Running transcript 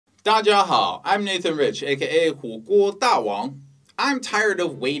大家好, I'm Nathan Rich, aka 火锅大王. I'm tired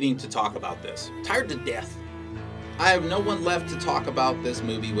of waiting to talk about this. Tired to death. I have no one left to talk about this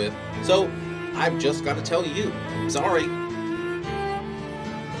movie with, so I've just got to tell you. Sorry.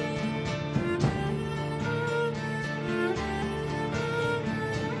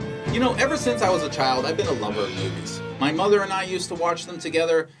 You know, ever since I was a child, I've been a lover of movies. My mother and I used to watch them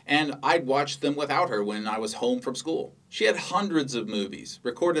together, and I'd watch them without her when I was home from school. She had hundreds of movies,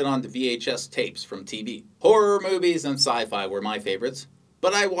 recorded on the VHS tapes from TV. Horror movies and sci-fi were my favorites,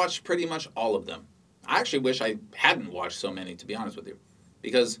 but I watched pretty much all of them. I actually wish I hadn't watched so many, to be honest with you,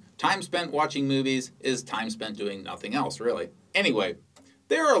 because time spent watching movies is time spent doing nothing else, really. Anyway,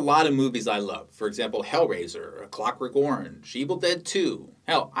 there are a lot of movies I love. For example, Hellraiser, A Clockwork Orange, Evil Dead 2.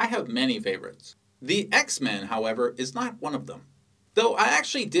 Hell, I have many favorites. The X-Men, however, is not one of them. Though I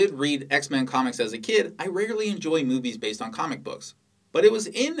actually did read X-Men comics as a kid, I rarely enjoy movies based on comic books. But it was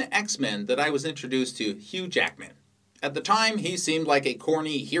in X-Men that I was introduced to Hugh Jackman. At the time, he seemed like a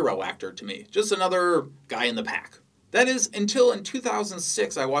corny hero actor to me, just another guy in the pack. That is, until in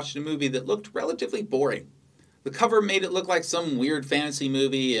 2006 I watched a movie that looked relatively boring. The cover made it look like some weird fantasy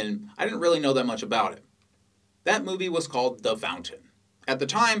movie, and I didn't really know that much about it. That movie was called The Fountain. At the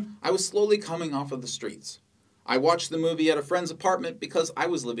time, I was slowly coming off of the streets. I watched the movie at a friend's apartment because I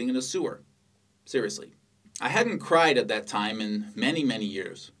was living in a sewer. Seriously. I hadn't cried at that time in many, many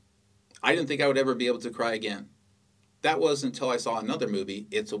years. I didn't think I would ever be able to cry again. That was until I saw another movie,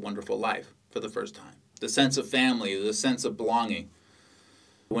 It's a Wonderful Life, for the first time. The sense of family, the sense of belonging.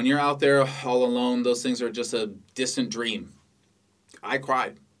 When you're out there all alone, those things are just a distant dream. I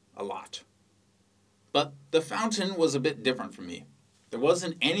cried a lot. But The Fountain was a bit different for me. There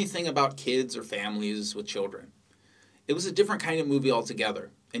wasn't anything about kids or families with children. It was a different kind of movie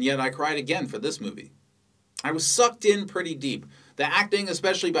altogether, and yet I cried again for this movie. I was sucked in pretty deep. The acting,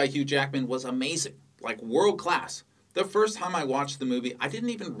 especially by Hugh Jackman, was amazing, like world class. The first time I watched the movie, I didn't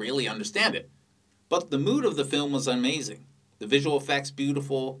even really understand it. But the mood of the film was amazing. The visual effects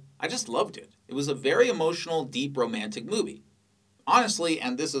beautiful. I just loved it. It was a very emotional, deep, romantic movie. Honestly,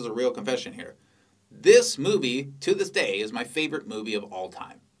 and this is a real confession here, this movie, to this day, is my favorite movie of all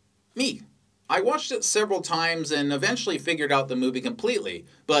time. Me. I watched it several times and eventually figured out the movie completely,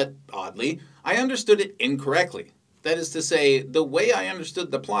 but, oddly, I understood it incorrectly. That is to say, the way I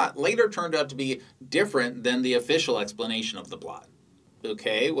understood the plot later turned out to be different than the official explanation of the plot.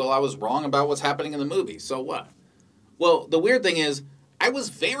 Okay, well, I was wrong about what's happening in the movie, so what? Well, the weird thing is, I was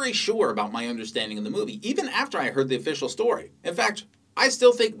very sure about my understanding of the movie, even after I heard the official story. In fact, I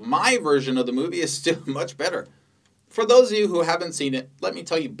still think my version of the movie is still much better. For those of you who haven't seen it, let me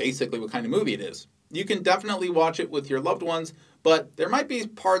tell you basically what kind of movie it is. You can definitely watch it with your loved ones, but there might be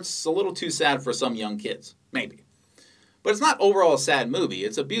parts a little too sad for some young kids. Maybe. But it's not overall a sad movie,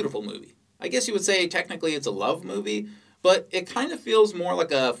 it's a beautiful movie. I guess you would say technically it's a love movie, but it kind of feels more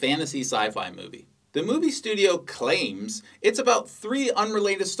like a fantasy sci-fi movie. The movie studio claims it's about 3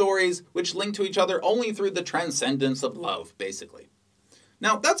 unrelated stories which link to each other only through the transcendence of love, basically.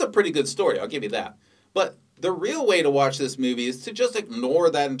 Now, that's a pretty good story, I'll give you that. But the real way to watch this movie is to just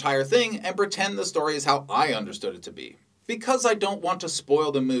ignore that entire thing and pretend the story is how I understood it to be. Because I don't want to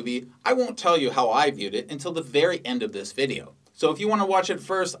spoil the movie, I won't tell you how I viewed it until the very end of this video. So if you want to watch it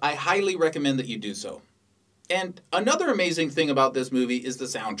first, I highly recommend that you do so. And another amazing thing about this movie is the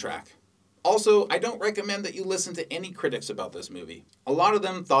soundtrack. Also, I don't recommend that you listen to any critics about this movie. A lot of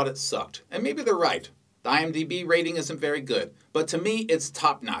them thought it sucked, and maybe they're right. The IMDb rating isn't very good, but to me, it's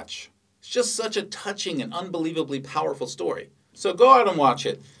top-notch. It's just such a touching and unbelievably powerful story. So go out and watch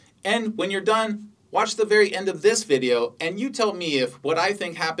it. And when you're done, watch the very end of this video, and you tell me if what I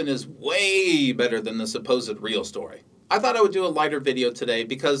think happened is way better than the supposed real story. I thought I would do a lighter video today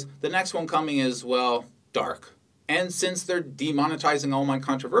because the next one coming is, well, dark. And since they're demonetizing all my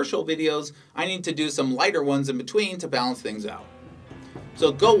controversial videos, I need to do some lighter ones in between to balance things out.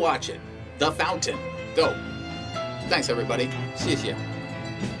 So go watch it. The Fountain. Go. Thanks, everybody. 谢谢.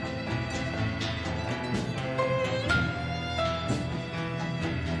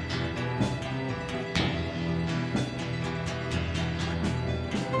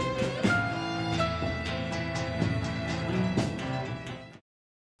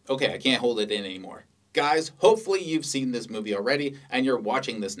 Okay, I can't hold it in anymore. Guys, hopefully you've seen this movie already and you're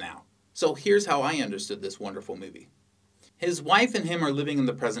watching this now. So here's how I understood this wonderful movie. His wife and him are living in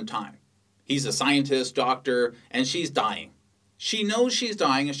the present time. He's a scientist, doctor, and she's dying. She knows she's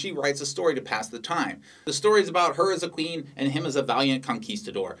dying and she writes a story to pass the time. The story is about her as a queen and him as a valiant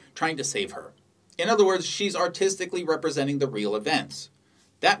conquistador, trying to save her. In other words, she's artistically representing the real events.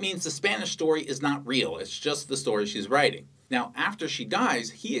 That means the Spanish story is not real, it's just the story she's writing. Now, after she dies,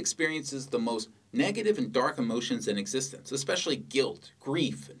 he experiences the most negative and dark emotions in existence, especially guilt,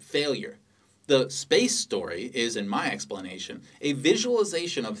 grief, and failure. The space story is, in my explanation, a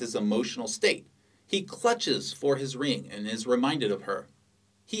visualization of his emotional state. He clutches for his ring and is reminded of her.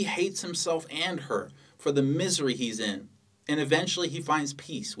 He hates himself and her for the misery he's in, and eventually he finds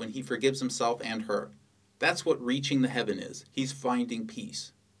peace when he forgives himself and her. That's what reaching the heaven is. He's finding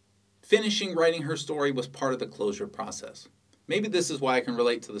peace. Finishing writing her story was part of the closure process. Maybe this is why I can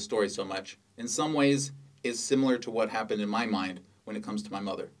relate to the story so much. In some ways, it's similar to what happened in my mind when it comes to my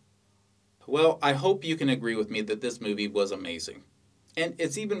mother. Well, I hope you can agree with me that this movie was amazing. And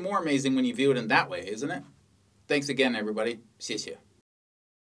it's even more amazing when you view it in that way, isn't it? Thanks again, everybody. 谢谢.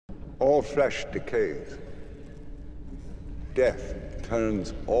 All flesh decays. Death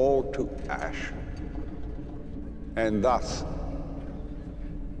turns all to ash. And thus,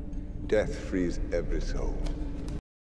 death frees every soul.